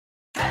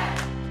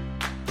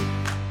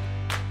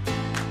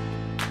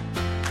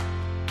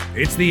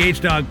It's the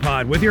H-Dog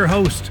Pod with your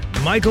host,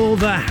 Michael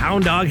the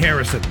Hound Dog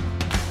Harrison.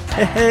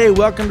 Hey,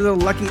 welcome to the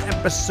lucky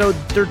episode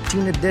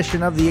 13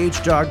 edition of the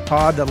H-Dog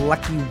Pod, the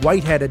lucky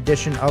Whitehead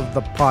edition of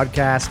the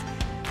podcast.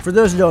 For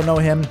those who don't know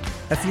him,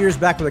 a few years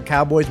back with the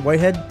Cowboys,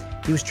 Whitehead,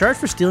 he was charged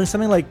for stealing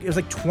something like, it was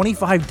like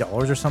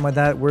 $25 or something like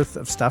that worth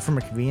of stuff from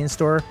a convenience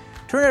store.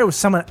 Turned out it was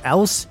someone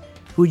else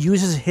who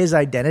uses his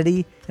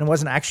identity and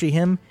wasn't actually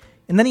him.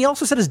 And then he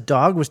also said his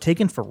dog was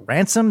taken for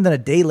ransom, then a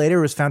day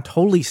later was found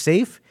totally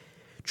safe.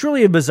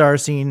 Truly a bizarre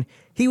scene.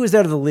 He was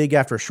out of the league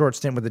after a short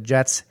stint with the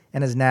Jets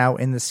and is now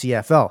in the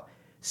CFL.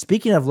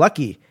 Speaking of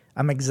lucky,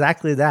 I'm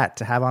exactly that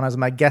to have on as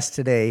my guest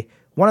today,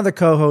 one of the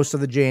co-hosts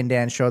of the Jay and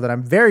Dan show that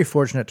I'm very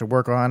fortunate to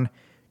work on,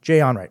 Jay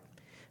Onrait.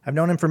 I've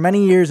known him for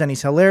many years and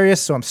he's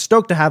hilarious, so I'm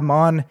stoked to have him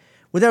on.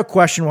 Without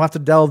question, we'll have to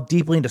delve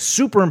deeply into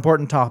super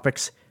important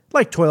topics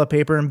like toilet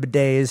paper and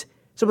bidets.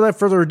 So without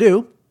further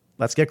ado,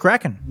 let's get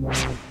cracking.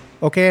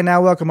 Okay, and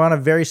now welcome on a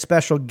very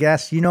special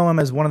guest. You know him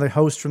as one of the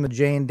hosts from the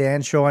Jay and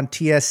Dan show on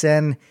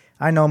TSN.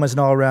 I know him as an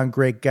all-around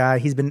great guy.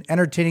 He's been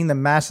entertaining the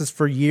masses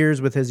for years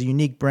with his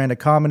unique brand of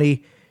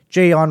comedy.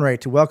 Jay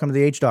Onrait, welcome to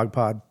the H-Dog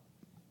Pod.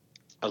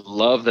 I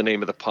love the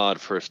name of the pod,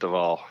 first of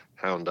all,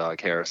 Hound Dog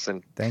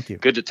Harrison. Thank you.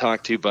 Good to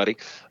talk to you, buddy.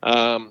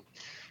 Yeah,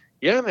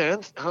 man.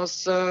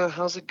 How's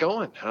it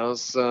going?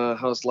 How's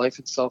life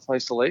in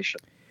self-isolation?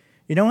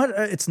 You know what?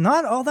 It's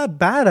not all that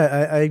bad.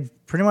 I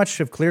pretty much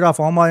have cleared off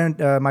all my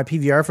my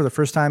PVR for the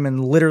first time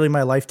in literally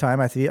my lifetime,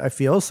 I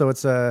feel. So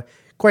it's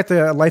quite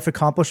the life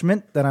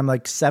accomplishment that I'm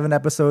like 7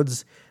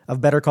 episodes of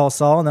Better Call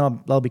Saul, and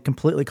then I'll be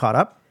completely caught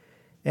up.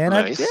 And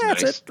nice.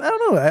 I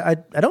don't know.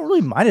 I don't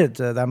really mind it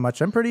that much.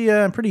 I'm pretty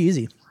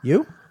easy.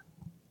 You?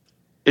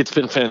 It's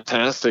been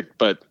fantastic,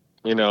 but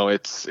you know,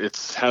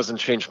 it's hasn't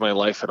changed my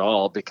life at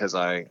all because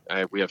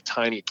we have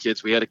tiny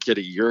kids. We had a kid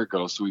a year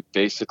ago, so we've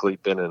basically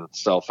been in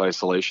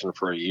self-isolation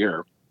for a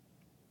year,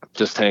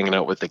 just hanging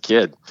out with the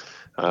kid.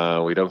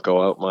 We don't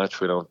go out much.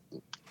 We don't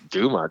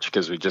do much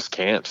because we just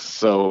can't.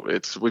 So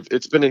it's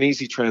been an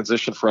easy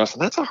transition for us,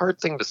 and that's a hard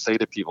thing to say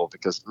to people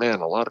because,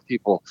 man, a lot of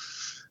people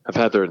have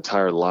had their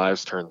entire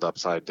lives turned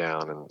upside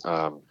down,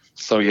 and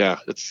so yeah,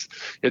 it's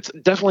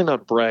definitely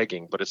not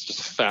bragging, but it's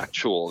just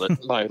factual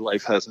that my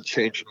life hasn't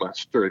changed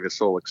much during this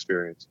whole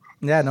experience.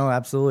 Yeah, no,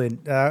 absolutely.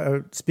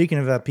 Speaking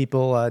of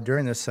people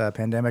during this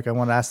pandemic, I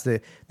want to ask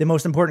the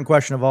most important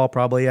question of all,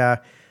 probably.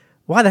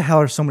 Why the hell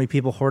are so many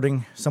people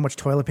hoarding so much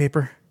toilet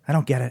paper? I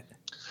don't get it.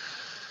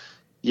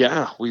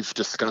 Yeah, we've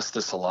discussed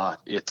this a lot.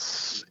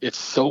 It's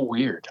so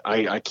weird.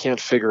 I can't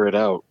figure it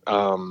out.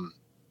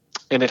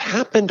 And it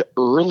happened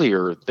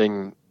earlier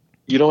than,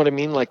 you know what I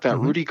mean? Like that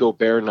Rudy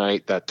Gobert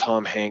night, that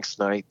Tom Hanks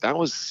night, that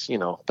was, you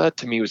know, that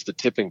to me was the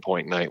tipping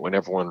point night when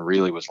everyone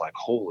really was like,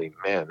 holy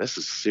man, this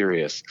is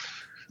serious.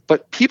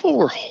 But people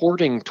were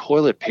hoarding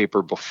toilet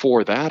paper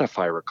before that, if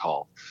I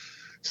recall.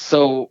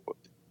 So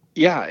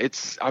yeah,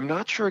 I'm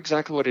not sure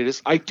exactly what it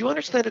is. I do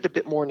understand it a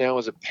bit more now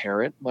as a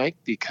parent, Mike,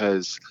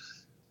 because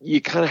you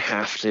kind of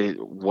have to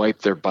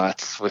wipe their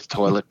butts with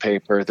toilet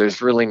paper.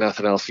 There's really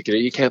nothing else you can do.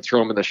 You can't throw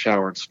them in the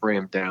shower and spray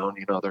them down.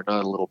 You know, they're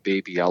not a little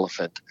baby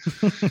elephant.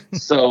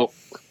 So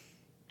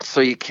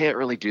you can't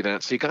really do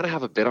that. So you got to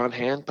have a bit on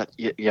hand. But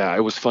yeah, it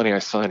was funny. I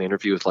saw an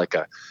interview with like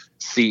a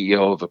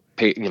CEO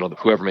of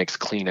whoever makes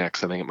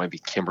Kleenex. I think it might be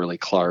Kimberly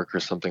Clark or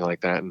something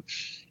like that. And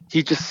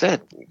he just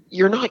said,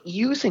 you're not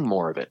using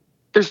more of it.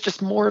 There's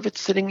just more of it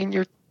sitting in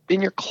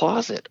your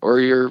closet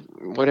or your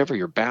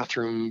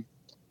bathroom,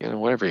 you know,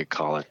 whatever you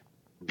call it,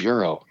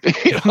 bureau,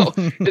 you know,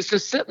 it's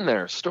just sitting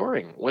there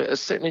sitting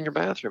in your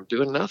bathroom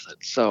doing nothing.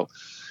 So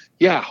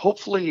yeah,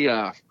 hopefully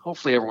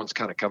everyone's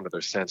kind of come to their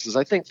senses.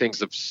 I think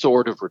things have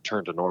sort of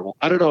returned to normal.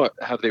 I don't know,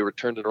 have they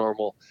returned to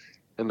normal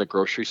in the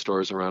grocery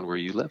stores around where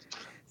you live?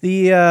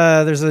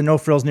 There's a No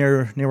Frills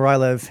near where I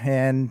live,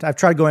 and I've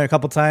tried going a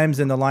couple times,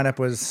 and the lineup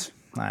was,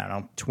 I don't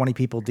know, 20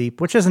 people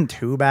deep, which isn't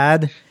too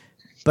bad.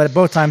 But at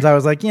both times I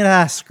was like,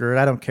 screw it,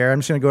 I don't care. I'm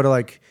just going to go to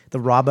like the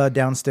Raba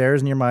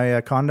downstairs near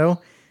my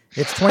condo.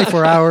 It's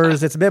 24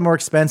 hours. It's a bit more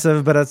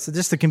expensive, but it's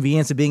just the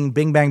convenience of being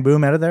bing, bang,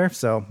 boom out of there.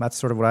 So that's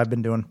sort of what I've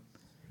been doing.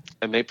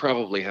 And they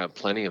probably have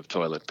plenty of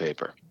toilet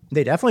paper.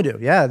 They definitely do.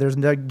 Yeah, there's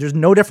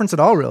no difference at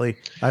all, really,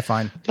 I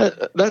find.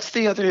 That's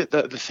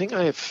the thing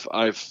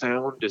I've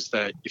found is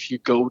that if you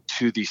go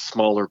to the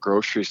smaller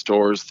grocery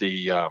stores,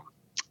 the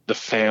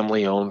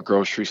family-owned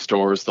grocery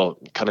stores, the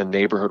kind of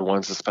neighborhood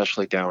ones,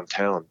 especially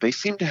downtown, they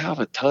seem to have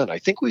a ton. I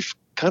think we've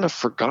kind of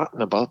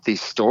forgotten about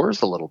these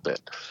stores a little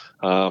bit.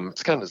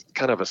 It's kind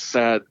of a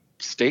sad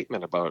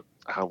statement about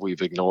how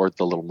we've ignored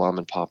the little mom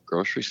and pop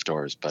grocery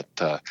stores, but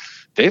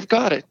they've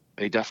got it.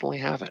 They definitely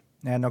have it.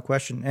 Yeah, no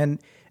question.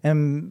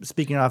 And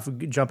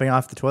jumping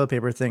off the toilet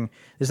paper thing,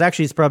 this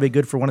actually is probably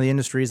good for one of the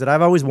industries that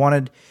I've always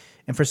wanted.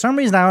 And for some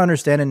reason, I don't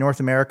understand in North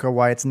America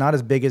why it's not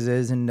as big as it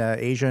is in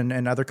Asia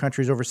and other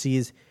countries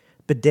overseas.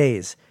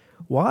 Bidets.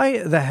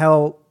 Why the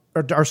hell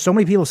are so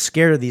many people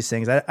scared of these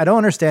things? I don't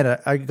understand it.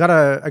 I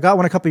got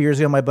one a couple of years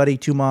ago. My buddy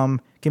Two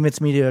Mom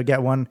convinced me to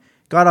get one.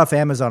 Got off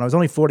Amazon. It was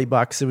only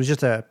 $40. It was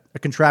just a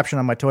contraption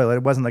on my toilet.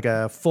 It wasn't like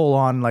a full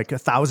on like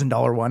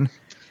 $1,000 one.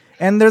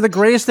 and they're the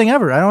greatest thing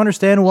ever. I don't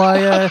understand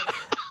why.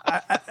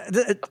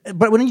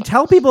 But when you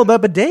tell people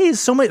about bidets,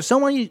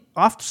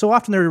 so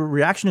often their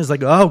reaction is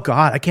like, "Oh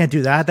God, I can't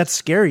do that. That's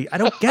scary." I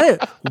don't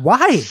get it.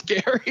 Why?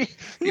 Scary?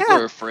 People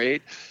are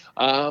afraid.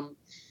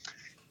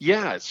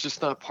 Yeah, it's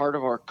just not part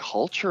of our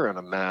culture on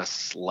a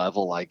mass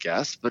level, I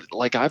guess. But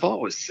like I've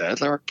always said,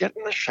 get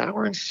in the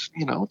shower and,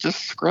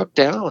 just scrub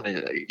down.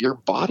 Your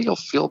body will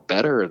feel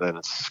better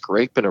than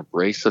scraping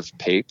abrasive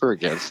paper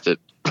against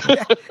it.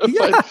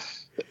 Yeah.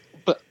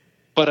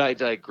 But I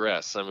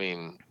digress. I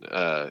mean,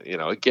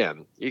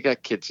 again, you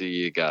got kids,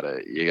 you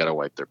gotta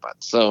wipe their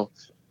butts. So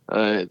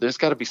there's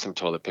got to be some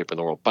toilet paper in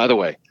the world. By the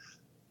way,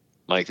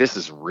 Mike, this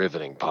is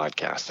riveting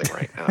podcasting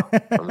right now.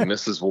 I mean,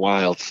 this is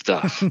wild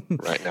stuff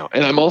right now.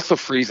 And I'm also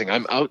freezing.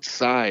 I'm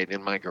outside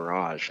in my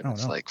garage, and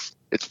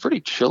it's pretty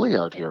chilly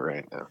out here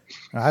right now.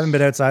 I haven't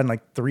been outside in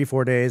like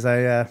 3-4 days.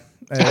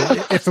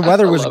 If the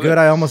weather was good,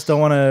 I almost don't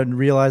want to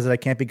realize that I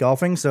can't be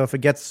golfing. So if it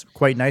gets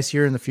quite nice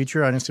here in the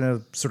future, I'm just going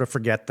to sort of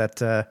forget that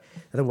the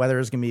weather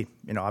is going to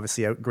be,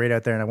 obviously great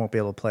out there, and I won't be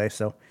able to play.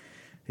 So,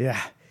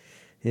 yeah,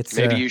 it's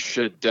maybe you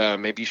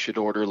should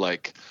order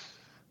like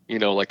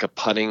a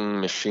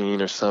putting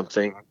machine or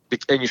something,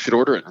 and you should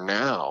order it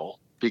now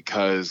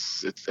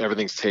because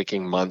everything's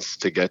taking months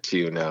to get to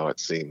you now, it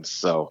seems.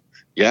 So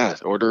yeah,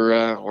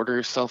 order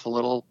yourself a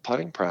little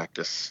putting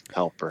practice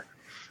helper.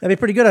 That'd be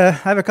pretty good. I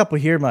have a couple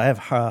here. I have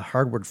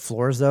hardwood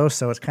floors though,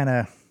 so it's kind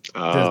of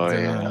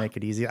doesn't really make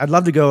it easy. I'd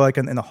love to go like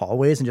in the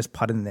hallways and just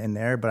putt in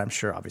there, but I'm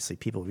sure obviously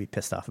people would be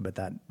pissed off about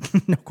that.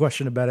 No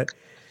question about it.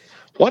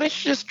 Why don't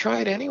you just try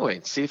it anyway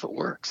and see if it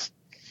works?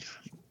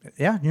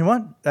 Yeah, you know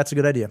what? That's a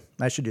good idea.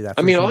 I should do that.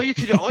 I mean,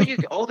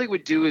 all they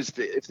would do is,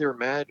 if they were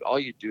mad, all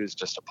you do is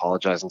just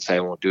apologize and say,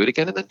 I won't do it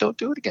again, and then don't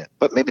do it again.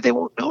 But maybe they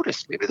won't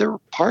notice. Maybe they're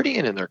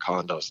partying in their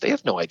condos. They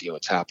have no idea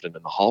what's happening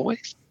in the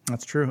hallways.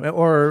 That's true.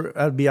 Or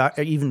it'd be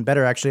even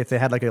better, actually, if they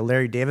had like a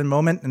Larry David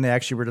moment and they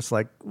actually were just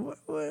like,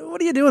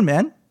 what are you doing,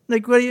 man?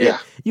 Like, what are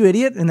you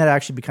idiot? And that'd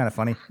actually be kind of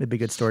funny. It'd be a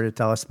good story to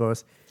tell, I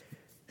suppose.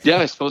 Yeah,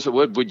 I suppose it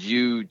would. Do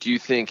you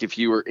think if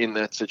you were in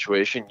that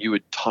situation, you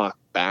would talk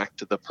back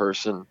to the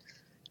person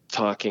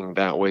talking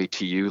that way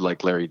to you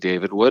like Larry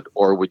David would,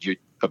 or would you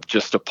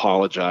just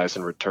apologize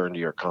and return to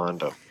your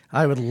condo?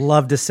 I would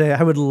love to say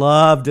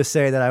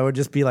that I would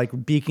just be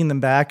like beaking them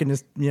back and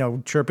just,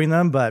 chirping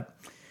them. But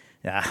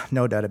yeah,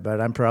 no doubt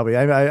about it.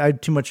 I'm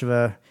too much of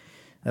a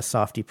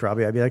softie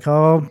probably. I'd be like,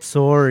 oh,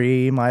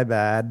 sorry, my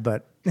bad.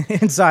 But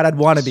inside I'd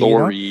want to be,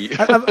 sorry.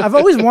 I've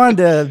always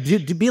wanted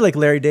to be like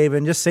Larry David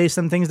and just say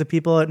some things to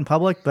people out in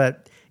public,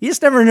 but you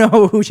just never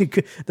know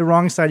the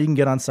wrong side you can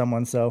get on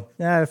someone. So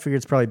I figure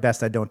it's probably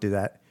best I don't do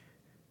that.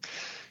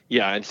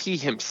 Yeah, and he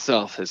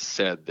himself has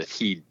said that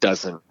he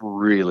doesn't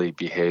really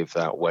behave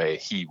that way.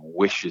 He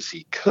wishes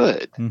he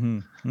could. Mm-hmm,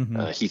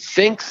 mm-hmm. He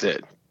thinks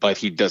it, but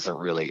he doesn't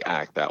really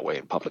act that way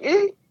in public.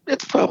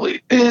 There's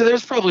probably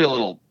a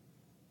little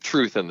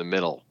truth in the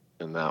middle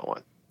in that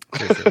one.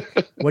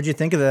 What'd you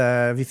think of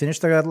have you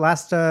finished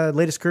the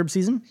latest Curb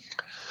season?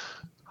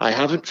 I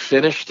haven't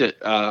finished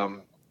it.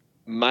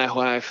 My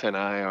wife and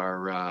I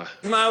are.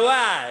 My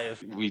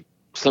wife.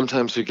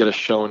 Sometimes we get a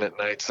show in at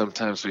night.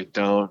 Sometimes we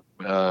don't.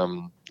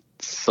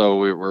 So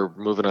we're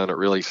moving on it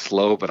really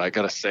slow. But I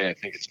gotta say, I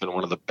think it's been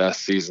one of the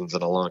best seasons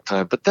in a long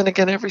time. But then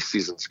again, every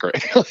season's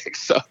great.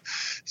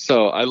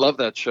 So I love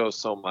that show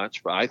so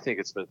much. But I think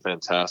it's been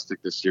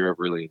fantastic this year. I've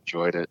really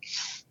enjoyed it.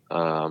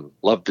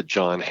 Loved the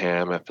John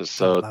Hamm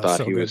episode.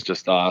 Thought he was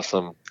just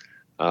awesome.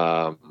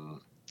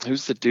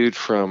 Who's the dude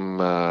from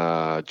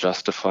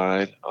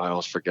Justified? I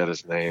always forget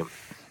his name.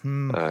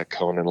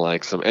 Conan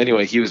likes him.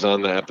 Anyway, he was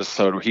on the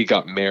episode where he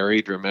got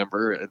married,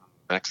 remember, in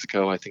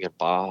Mexico, I think in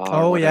Baja.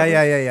 Oh,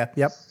 yeah.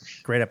 Yep.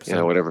 Great episode.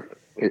 Yeah, whatever.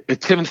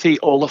 Timothy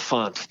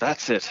Oliphant.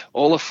 That's it.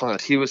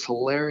 Oliphant. He was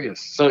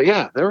hilarious. So,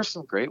 yeah, there were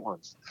some great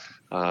ones.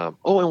 And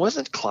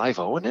wasn't Clive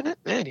Owen in it?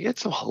 Man, he had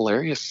some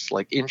hilarious,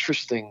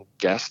 interesting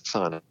guests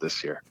on it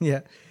this year.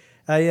 Yeah.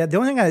 The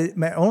only thing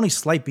my only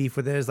slight beef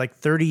with it is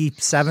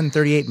 37,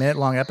 38 minute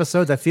long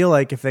episodes. I feel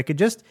like if they could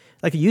just,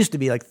 like it used to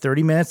be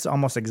 30 minutes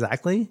almost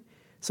exactly.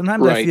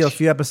 Sometimes I feel a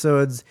few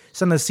episodes,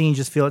 some of the scenes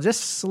just feel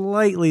just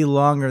slightly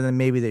longer than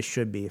maybe they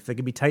should be. If they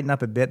could be tightened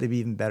up a bit, they'd be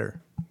even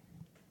better.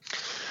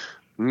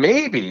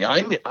 Maybe.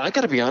 I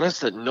got to be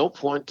honest, at no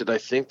point did I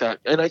think that.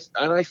 And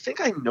I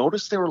think I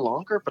noticed they were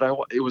longer, but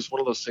it was one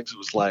of those things that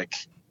was like,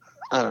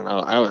 I don't know.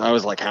 I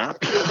was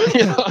happy.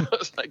 I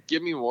was like,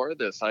 give me more of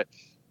this. I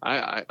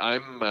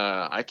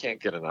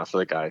can't get enough of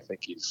the guy. I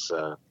think he's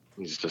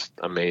just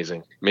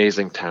amazing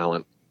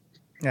talent.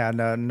 Yeah,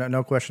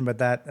 no question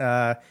about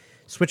that.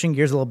 Switching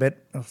gears a little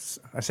bit.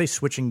 I say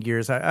switching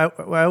gears. I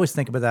always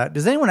think about that.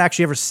 Does anyone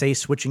actually ever say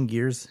switching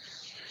gears?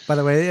 By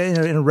the way,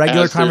 in a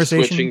regular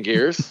conversation, switching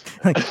gears.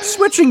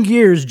 Switching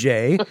gears,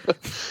 Jay.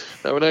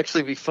 That would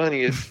actually be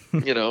funny if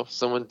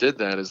someone did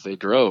that as they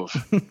drove.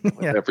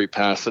 Every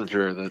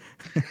passenger that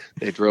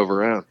they drove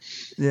around.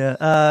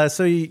 Yeah.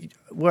 So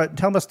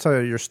tell us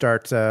to your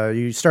start.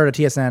 You start at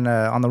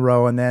TSN on the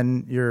row, and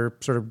then you're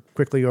sort of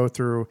quickly go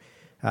through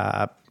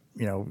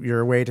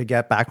your way to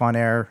get back on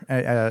air,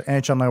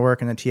 NHL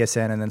Network and then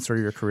TSN, and then sort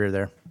of your career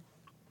there.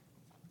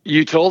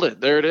 You told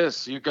it. There it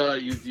is.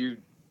 You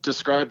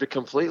described it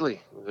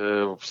completely.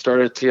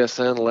 Started at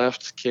TSN,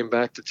 left, came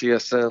back to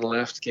TSN,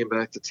 left, came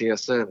back to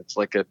TSN. It's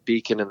like a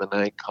beacon in the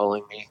night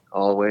calling me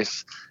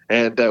always.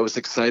 And it was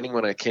exciting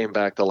when I came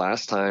back the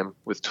last time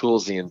with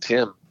Toolsy and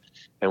Tim,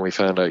 and we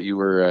found out you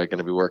were going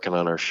to be working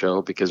on our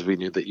show because we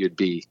knew that you'd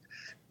be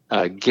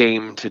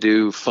game to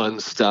do fun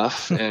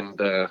stuff. And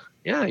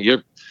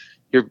you're.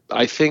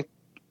 I think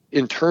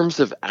in terms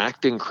of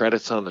acting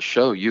credits on the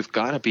show, you've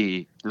got to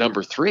be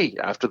number 3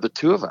 after the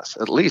two of us,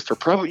 at least.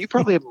 Or you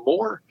probably have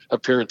more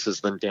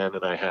appearances than Dan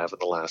and I have in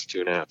the last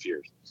 2.5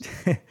 years.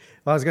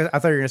 Well, I thought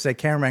you were going to say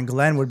cameraman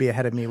Glenn would be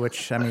ahead of me,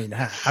 which, I mean,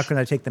 how can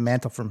I take the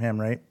mantle from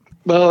him, right?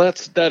 Well,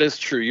 that is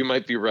true. You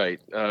might be right,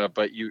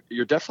 but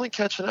you're definitely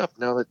catching up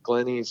now that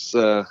Glenn he's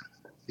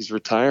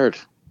retired.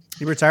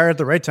 He retired at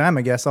the right time,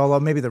 I guess. Although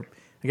maybe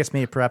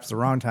perhaps the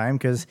wrong time,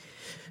 because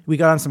we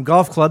got on some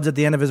golf clubs at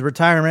the end of his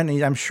retirement,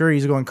 and I'm sure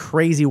he's going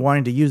crazy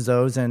wanting to use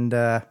those, and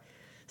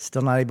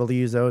still not able to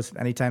use those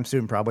anytime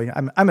soon. Probably.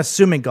 I'm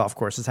assuming golf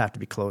courses have to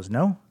be closed.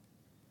 No.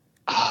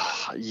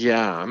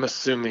 Yeah, I'm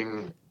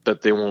assuming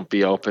that they won't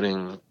be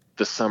opening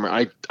this summer.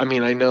 I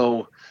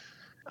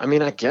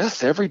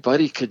guess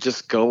everybody could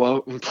just go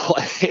out and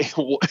play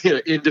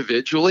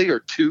individually, or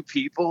 2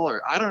 people,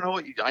 or I don't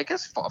know. I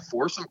guess a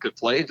foursome could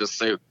play and just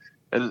say,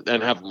 and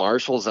have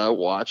marshals out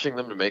watching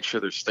them to make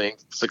sure they're staying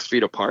 6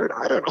 feet apart.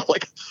 I don't know.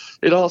 Like,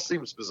 it all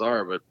seems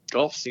bizarre, but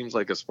golf seems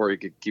like a sport you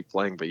could keep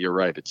playing. But you're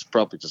right. It's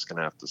probably just going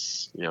to have to,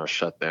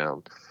 shut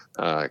down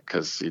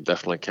because you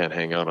definitely can't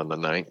hang out on the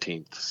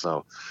 19th.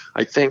 So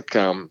I think,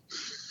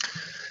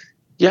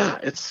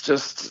 it's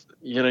just,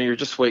 you're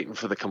just waiting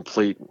for the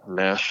complete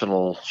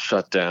national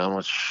shutdown,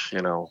 which,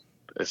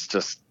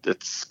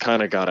 it's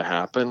kind of got to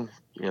happen,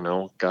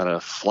 got to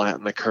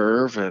flatten the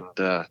curve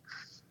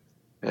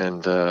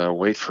and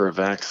wait for a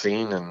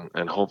vaccine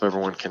and hope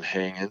everyone can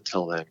hang in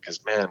till then.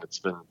 Because, man, it's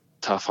been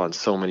tough on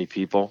so many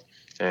people.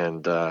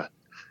 And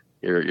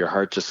your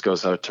heart just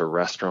goes out to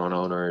restaurant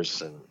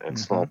owners and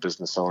small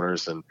business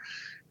owners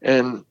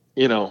and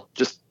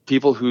just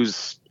people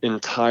whose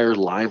entire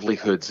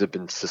livelihoods have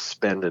been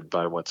suspended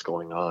by what's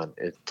going on.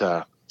 It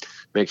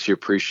makes you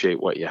appreciate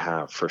what you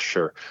have, for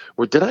sure.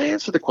 Well, did I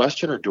answer the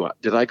question, or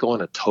did I go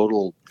on a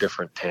total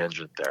different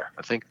tangent there?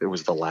 I think it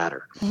was the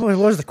latter. What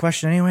was the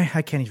question anyway?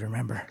 I can't even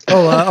remember.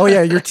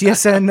 Yeah, your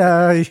TSN,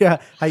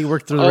 how you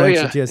worked through the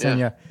ranks at TSN,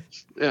 yeah.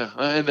 Yeah,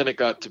 and then it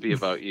got to be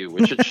about you,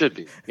 which it should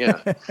be.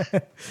 Yeah,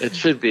 it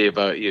should be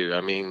about you.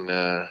 I mean,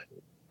 the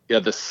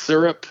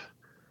syrup,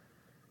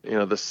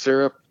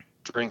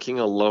 drinking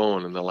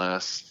alone in the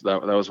last,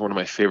 that was one of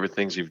my favorite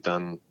things you've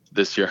done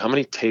this year. How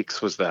many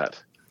takes was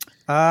that?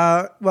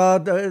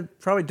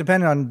 Probably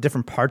depending on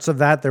different parts of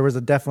that. There was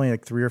definitely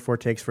like 3 or 4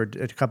 takes for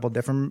a couple of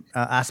different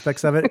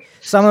aspects of it.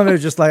 Some of it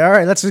was just like, all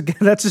right, let's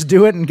just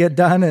do it and get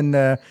done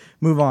and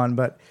move on.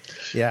 But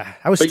yeah,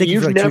 I was sticky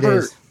for 2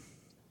 days.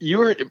 You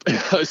were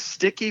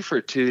sticky for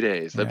 2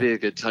 days. That'd be a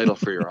good title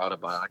for your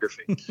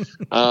autobiography.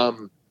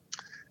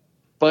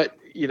 But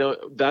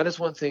that is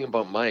one thing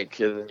about Mike,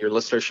 and your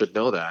listeners should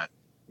know that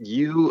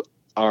you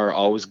are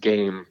always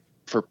game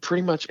for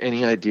pretty much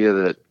any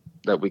idea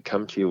that we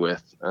come to you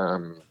with,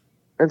 and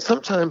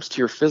sometimes to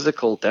your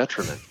physical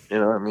detriment.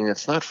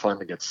 It's not fun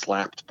to get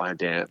slapped by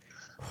Dan.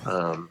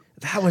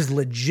 That was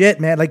legit,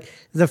 man. Like,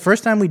 the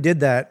first time we did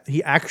that,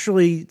 he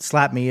actually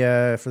slapped me.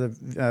 For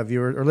the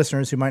viewers or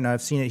listeners who might not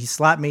have seen it, he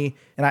slapped me,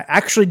 and I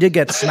actually did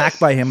get smacked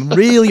by him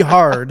really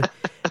hard.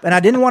 And I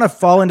didn't want to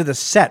fall into the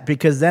set,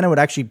 because then it would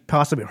actually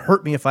possibly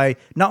hurt me if I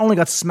not only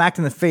got smacked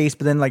in the face,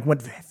 but then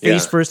went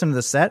face first into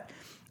the set.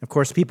 Of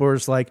course, people were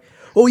just like,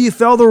 "Oh, you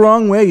fell the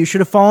wrong way. You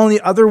should have fallen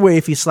the other way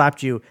if he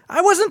slapped you."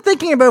 I wasn't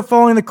thinking about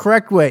falling the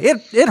correct way.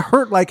 It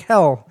hurt like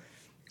hell.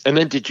 And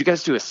then did you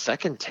guys do a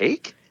second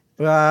take?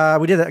 We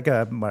did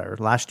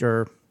last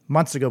year,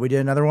 months ago. We did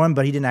another one,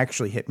 but he didn't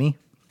actually hit me.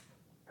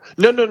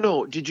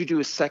 No. Did you do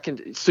a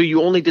second? So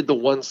you only did the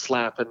one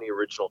slap in the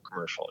original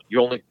commercial.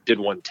 You only did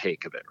one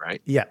take of it,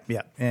 right? Yeah.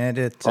 And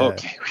it.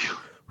 Okay.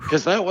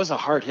 Because that was a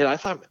hard hit. I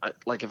thought,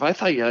 if I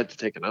thought you had to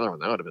take another one,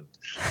 that would have been.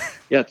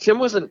 Yeah, Tim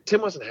wasn't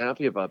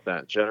happy about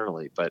that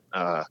generally, but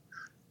I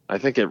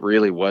think it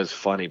really was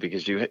funny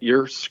because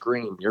your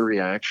scream, your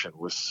reaction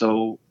was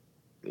so.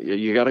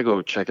 You got to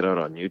go check it out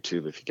on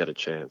YouTube if you get a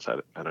chance.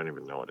 I don't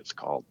even know what it's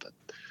called, but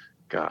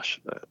gosh,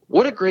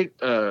 what a great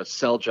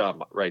sell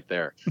job right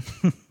there.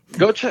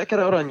 Go check it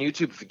out on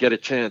YouTube if you get a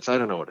chance. I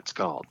don't know what it's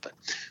called,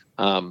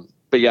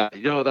 but yeah,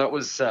 that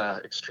was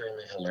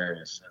extremely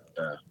hilarious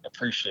and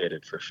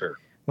appreciated for sure.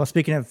 Well,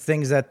 speaking of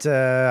things that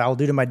I'll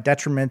do to my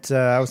detriment,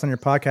 I was on your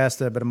podcast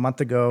about a month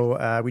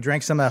ago. We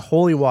drank some of that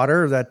holy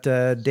water that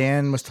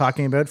Dan was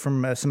talking about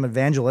from some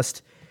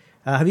evangelist.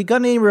 Have you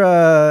gotten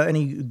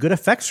any good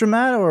effects from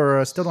that,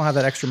 or still don't have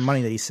that extra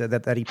money that he said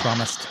that he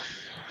promised?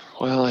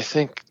 Well, I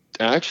think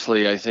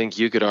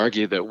you could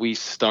argue that we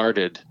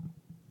started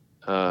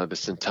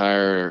this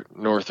entire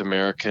North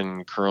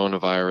American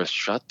coronavirus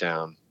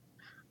shutdown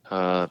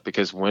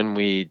because when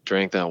we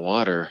drank that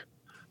water,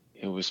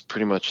 it was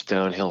pretty much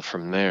downhill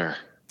from there.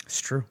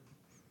 It's true.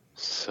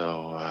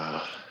 So,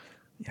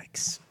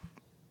 yikes.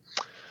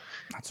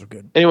 Not so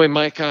good. Anyway,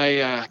 Mike,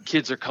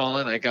 kids are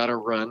calling. I got to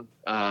run.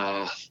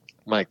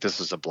 Mike, this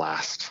was a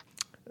blast.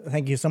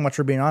 Thank you so much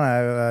for being on.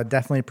 I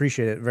definitely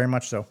appreciate it. Very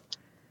much so.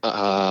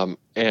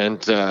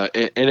 And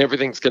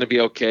everything's going to be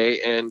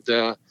okay. And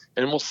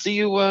we'll see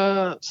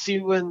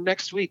you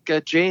next week.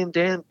 Jay and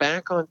Dan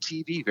back on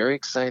TV. Very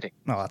exciting.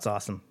 Oh, that's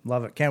awesome.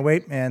 Love it. Can't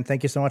wait. And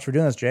thank you so much for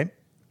doing this, Jay.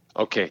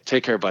 Okay.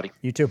 Take care, buddy.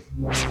 You too.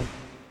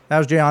 That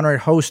was Jay Onrait,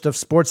 host of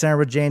Sports Center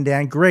with Jay and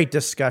Dan. Great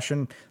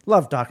discussion.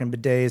 Love talking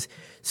bidets.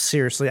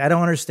 Seriously, I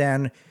don't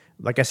understand,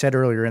 like I said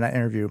earlier in that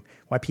interview,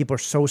 why people are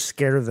so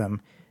scared of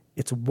them.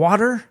 It's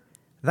water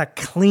that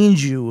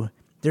cleans you.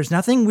 There's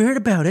nothing weird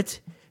about it.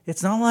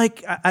 It's not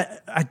like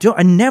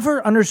I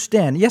never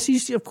understand.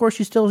 Yes, of course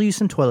you still use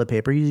some toilet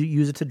paper. You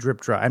use it to drip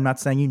dry. I'm not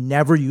saying you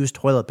never use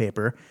toilet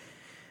paper,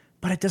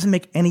 but it doesn't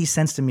make any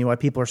sense to me why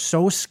people are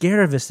so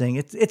scared of this thing.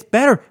 It's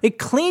better. It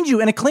cleans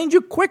you, and it cleans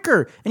you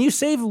quicker, and you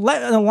save in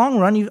the long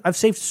run. I've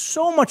saved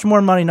so much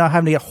more money not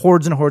having to get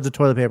hordes and hordes of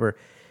toilet paper.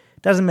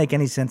 It doesn't make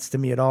any sense to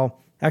me at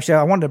all. Actually,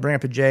 I wanted to bring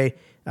up to Jay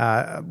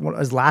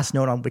his last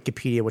note on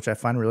Wikipedia, which I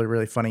find really,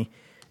 really funny.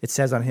 It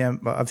says of him,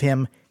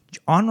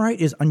 Onrait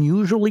is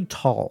unusually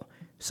tall.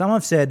 Some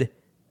have said,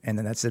 and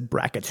then that said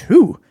brackets,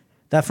 who?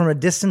 That from a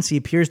distance he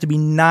appears to be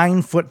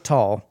 9 foot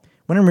tall,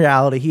 when in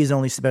reality he is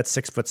only about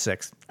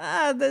 6'6".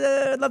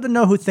 I'd love to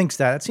know who thinks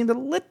that. It seemed a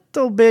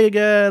little big,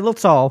 a little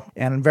tall,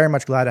 and I'm very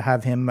much glad to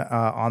have him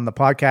on the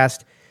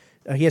podcast.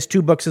 He has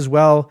 2 books as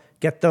well.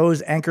 Get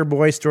those, Anchor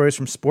Boy Stories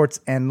from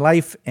Sports and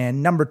Life,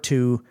 and number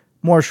 2,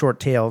 More Short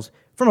Tales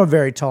from a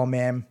Very Tall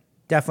Man.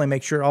 Definitely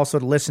make sure also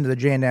to listen to the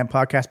Jay and Dan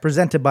podcast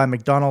presented by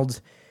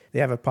McDonald's. They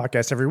have a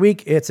podcast every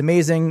week. It's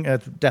amazing.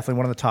 It's definitely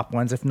one of the top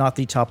ones, if not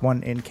the top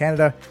one in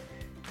Canada.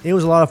 It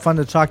was a lot of fun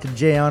to talk to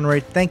Jay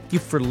Onrait. Thank you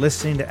for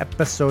listening to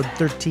episode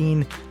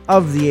 13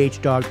 of the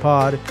H-Dog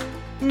Pod.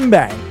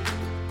 Bang.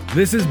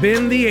 This has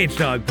been the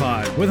H-Dog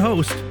Pod with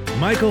host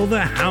Michael the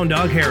Hound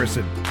Dog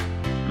Harrison.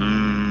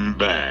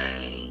 Bang.